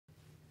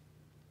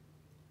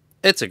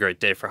It's a great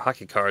day for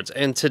hockey cards,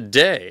 and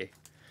today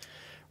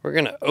we're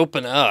going to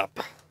open up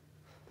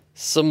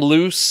some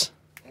loose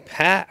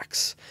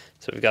packs.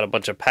 So we've got a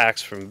bunch of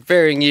packs from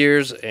varying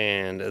years,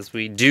 and as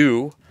we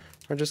do,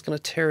 we're just going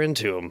to tear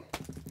into them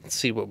and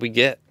see what we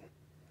get.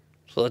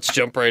 So let's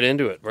jump right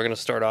into it. We're going to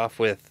start off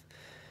with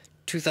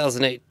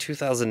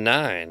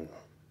 2008-2009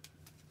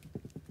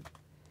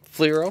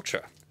 Fleer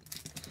Ultra.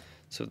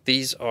 So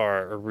these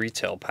are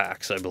retail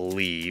packs, I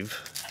believe.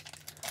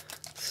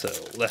 So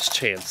less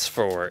chance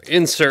for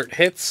insert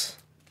hits.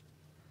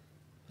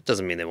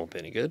 Doesn't mean they won't be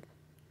any good.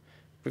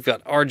 We've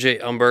got R.J.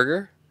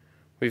 Umberger.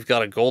 We've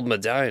got a gold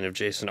medallion of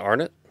Jason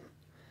Arnott.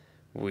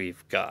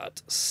 We've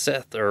got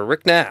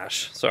Rick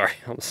Nash. Sorry,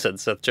 I almost said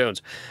Seth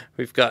Jones.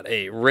 We've got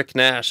a Rick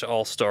Nash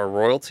All-Star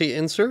Royalty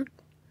insert.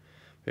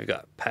 We've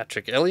got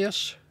Patrick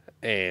Elias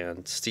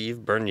and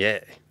Steve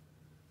Bernier.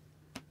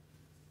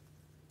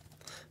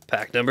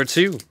 Pack number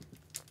 2.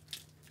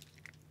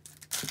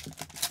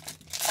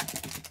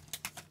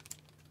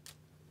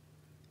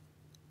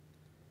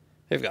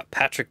 We've got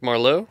Patrick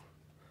Marleau,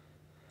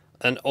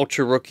 an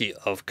Ultra Rookie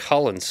of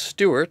Colin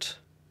Stewart,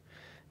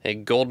 a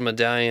gold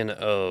medallion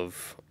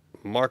of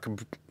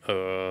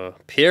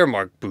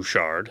Pierre-Marc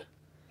Bouchard.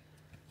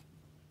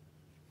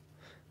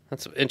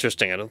 That's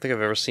interesting. I don't think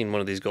I've ever seen one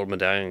of these gold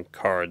medallion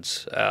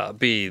cards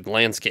be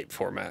landscape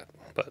format,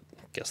 but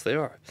I guess they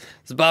are.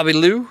 It's Bobby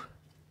Lou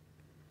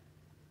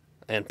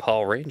and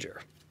Paul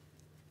Ranger.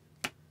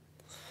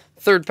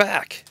 Third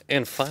pack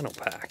and final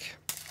pack.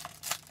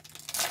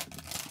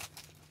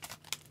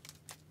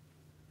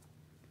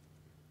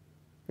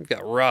 We've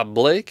got Rob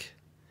Blake.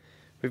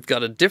 We've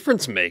got a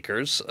difference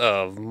makers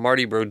of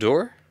Marty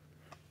Brodeur,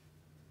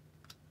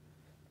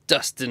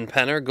 Dustin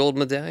Penner, gold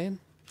medallion,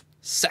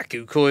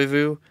 Saku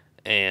Koivu,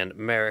 and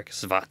Marek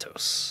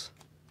Svatos.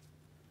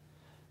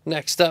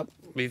 Next up,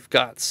 we've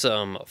got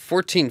some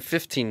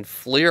 14-15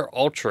 Fleer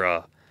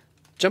Ultra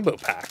jumbo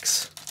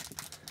packs.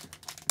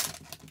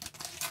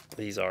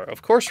 These are,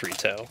 of course,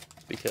 retail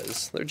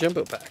because they're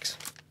jumbo packs.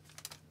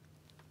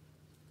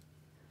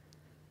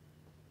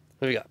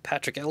 We got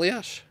Patrick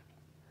Elias,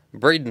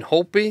 Braden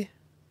Holtby,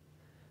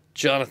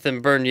 Jonathan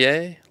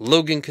Bernier,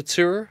 Logan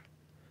Couture,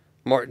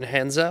 Martin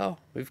Hanzal.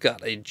 We've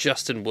got a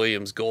Justin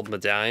Williams gold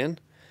medallion.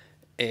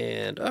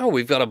 And,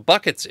 we've got a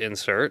buckets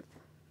insert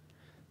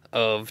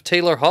of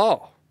Taylor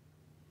Hall.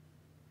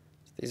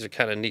 These are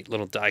kind of neat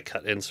little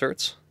die-cut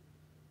inserts.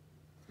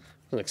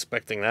 Wasn't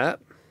expecting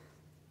that.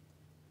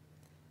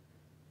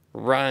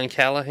 Ryan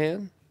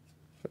Callahan.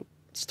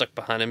 Stuck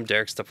behind him,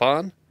 Derek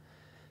Stepan.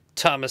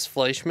 Thomas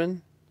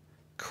Fleischman.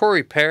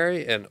 Corey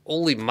Perry and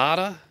Oli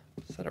Mata.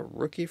 Is that a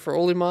rookie for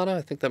Oli Mata?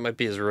 I think that might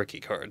be his rookie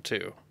card,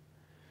 too.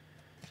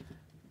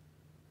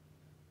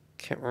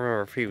 Can't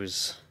remember if he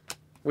was...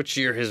 which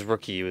year his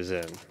rookie he was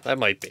in. That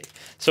might be.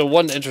 So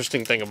one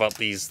interesting thing about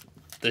this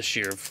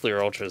year of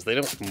Fleer Ultras, they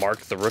don't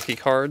mark the rookie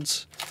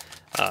cards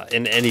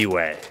in any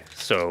way.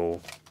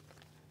 So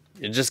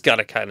you just got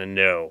to kind of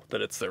know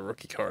that it's their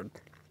rookie card.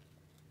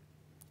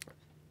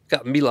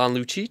 Got Milan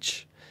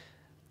Lucic,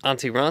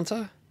 Antti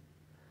Ranta,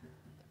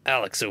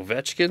 Alex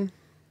Ovechkin,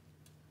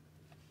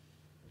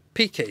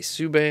 PK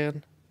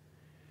Subban,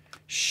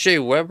 Shea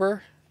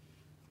Weber,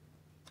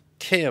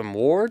 Cam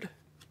Ward.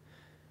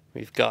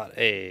 We've got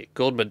a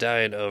gold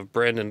medallion of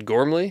Brandon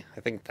Gormley.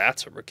 I think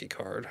that's a rookie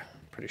card.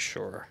 Pretty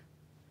sure.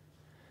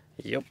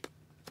 Yep.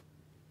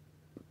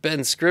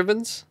 Ben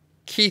Scrivens,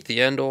 Keith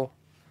Yandel,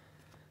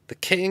 The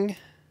King,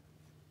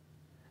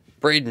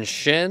 Braden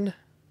Shen,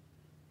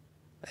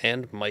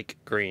 and Mike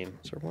Green.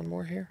 Is there one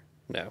more here?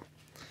 No.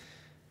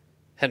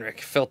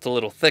 Henrik felt a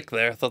little thick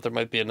there. I thought there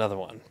might be another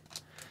one.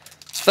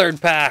 Third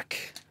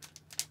pack.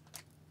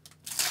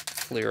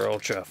 Fleer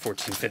Ultra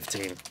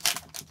 14-15.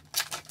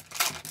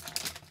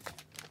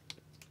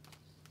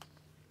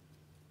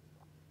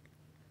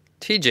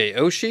 TJ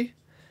Oshie.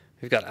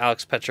 We've got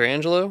Alex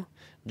Pietrangelo,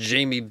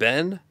 Jamie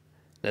Benn,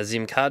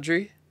 Nazem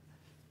Kadri,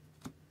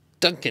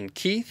 Duncan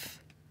Keith,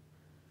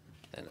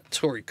 and a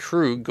Torrey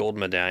Krug gold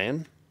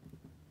medallion.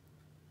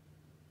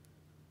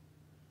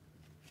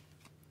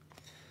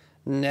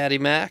 Natty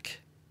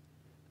Mack,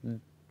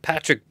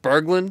 Patrick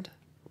Berglund,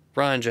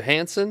 Ryan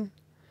Johansson,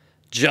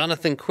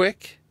 Jonathan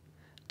Quick,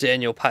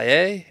 Daniel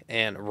Paillet,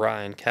 and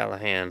Ryan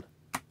Callahan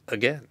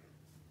again.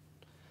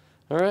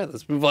 All right,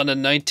 let's move on to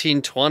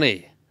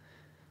 1920.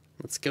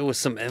 Let's go with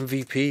some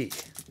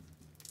MVP.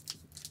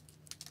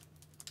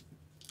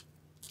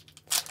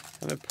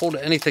 Haven't pulled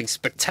anything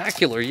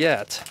spectacular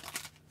yet.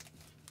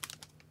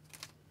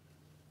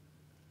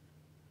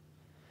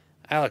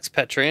 Alex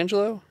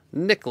Pietrangelo,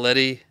 Nick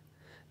Leddy,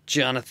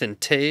 Jonathan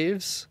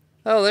Taves.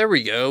 Oh, there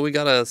we go. We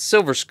got a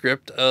silver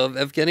script of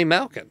Evgeny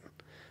Malkin.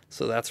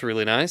 So that's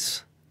really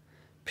nice.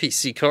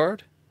 PC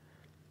card.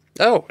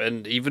 Oh,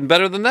 and even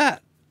better than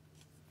that,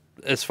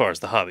 as far as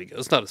the hobby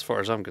goes. Not as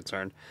far as I'm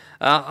concerned.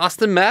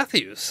 Austin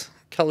Matthews.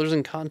 Colors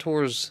and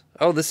Contours.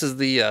 Oh, this is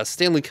the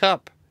Stanley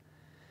Cup.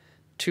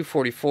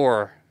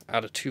 244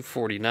 out of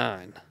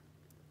 249.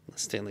 The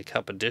Stanley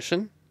Cup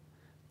edition.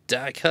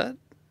 Die cut.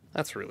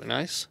 That's really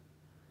nice.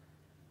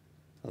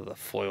 the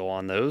foil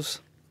on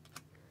those.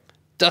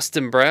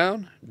 Dustin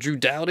Brown, Drew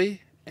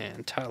Doughty,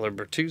 and Tyler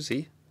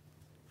Bertuzzi.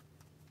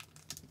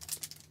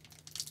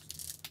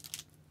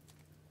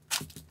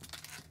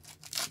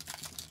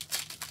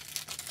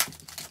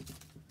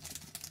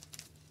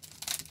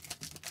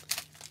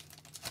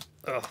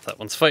 Oh, that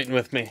one's fighting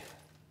with me.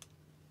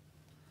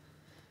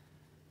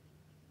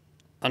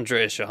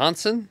 Andreas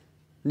Johansson,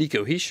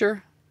 Nico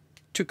Hischier,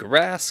 Tuukka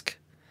Rask,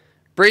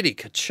 Brady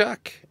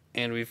Tkachuk,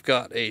 and we've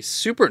got a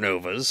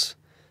Supernovas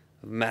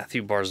of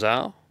Matthew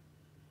Barzal.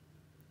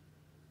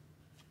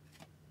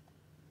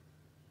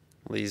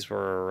 These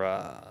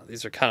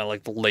are kind of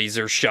like the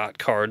laser shot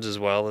cards as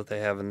well that they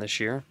have in this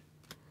year.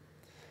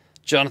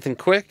 Jonathan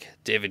Quick,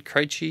 David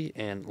Krejci,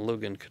 and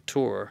Logan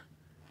Couture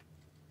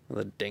with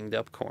a dinged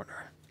up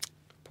corner.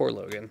 Poor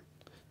Logan.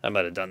 I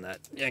might have done that,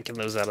 yanking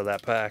those out of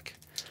that pack.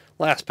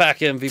 Last pack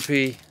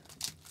MVP.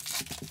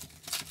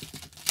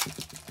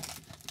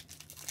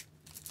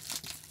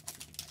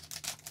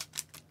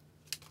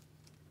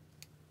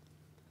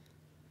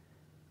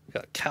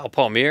 Got Cal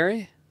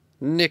Palmieri,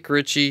 Nick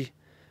Ritchie,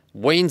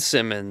 Wayne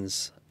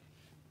Simmons,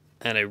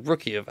 and a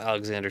rookie of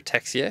Alexander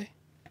Texier,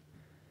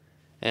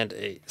 and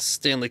a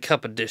Stanley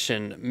Cup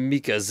edition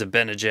Mika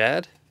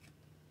Zibanejad,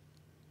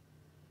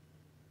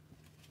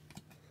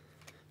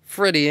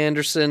 Freddie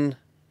Anderson,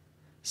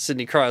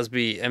 Sidney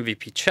Crosby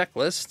MVP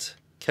checklist,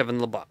 Kevin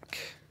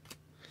LeBlanc.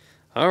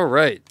 All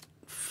right,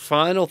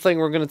 final thing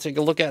we're going to take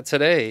a look at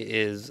today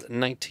is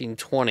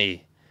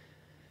 1920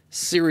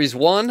 Series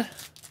 1.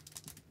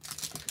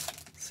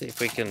 See if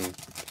we can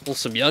pull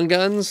some young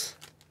guns.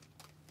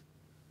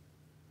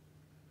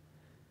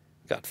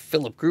 Got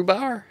Philip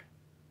Grubauer,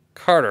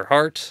 Carter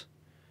Hart,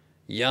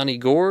 Yanni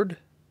Gourde,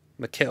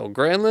 Mikael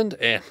Granlund,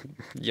 and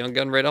young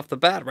gun right off the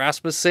bat,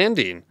 Rasmus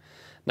Sandin.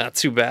 Not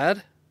too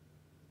bad.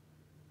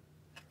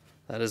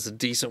 That is a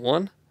decent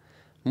one.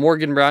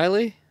 Morgan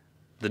Riley,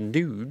 the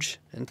Nuge,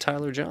 and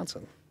Tyler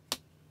Johnson.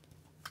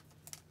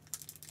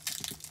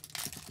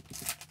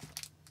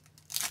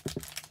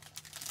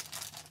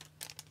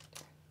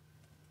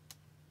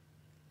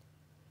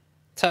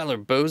 Tyler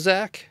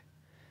Bozak.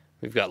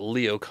 We've got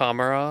Leo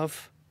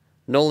Komarov,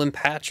 Nolan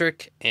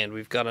Patrick, and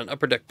we've got an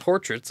Upper Deck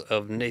Portraits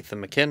of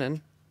Nathan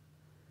McKinnon.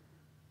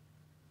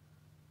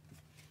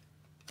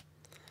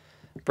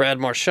 Brad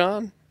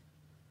Marchand,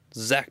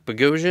 Zach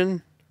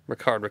Bogosian,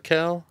 Ricard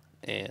Raquel,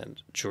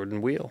 and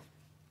Jordan Wheel.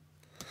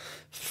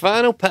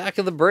 Final pack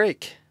of the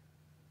break.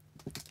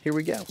 Here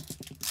we go.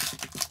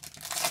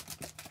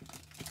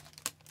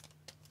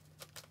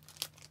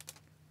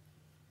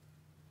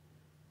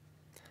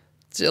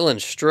 Dylan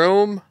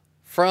Strome,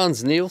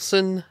 Franz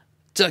Nielsen,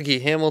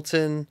 Dougie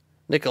Hamilton,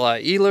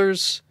 Nikolai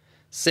Ehlers,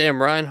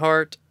 Sam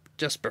Reinhart,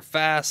 Jesper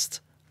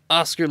Fast,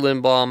 Oscar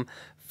Lindblom,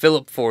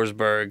 Philip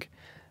Forsberg,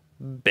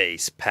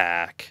 base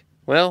pack.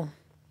 Well,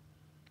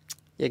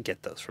 you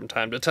get those from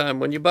time to time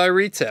when you buy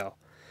retail.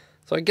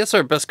 So I guess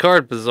our best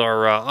card was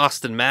our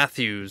Austin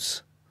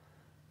Matthews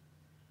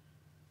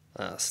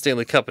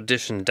Stanley Cup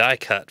edition die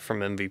cut from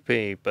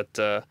MVP.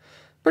 But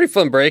pretty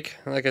fun break.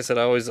 Like I said,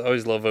 I always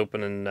love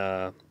opening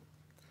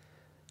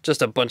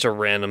just a bunch of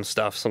random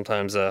stuff.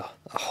 Sometimes a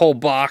whole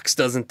box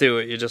doesn't do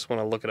it. You just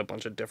want to look at a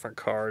bunch of different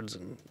cards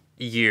and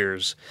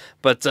years.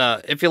 But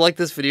if you like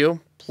this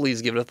video,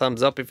 please give it a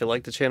thumbs up. If you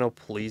like the channel,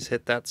 please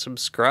hit that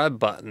subscribe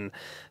button.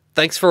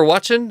 Thanks for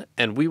watching,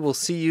 and we will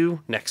see you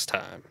next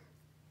time.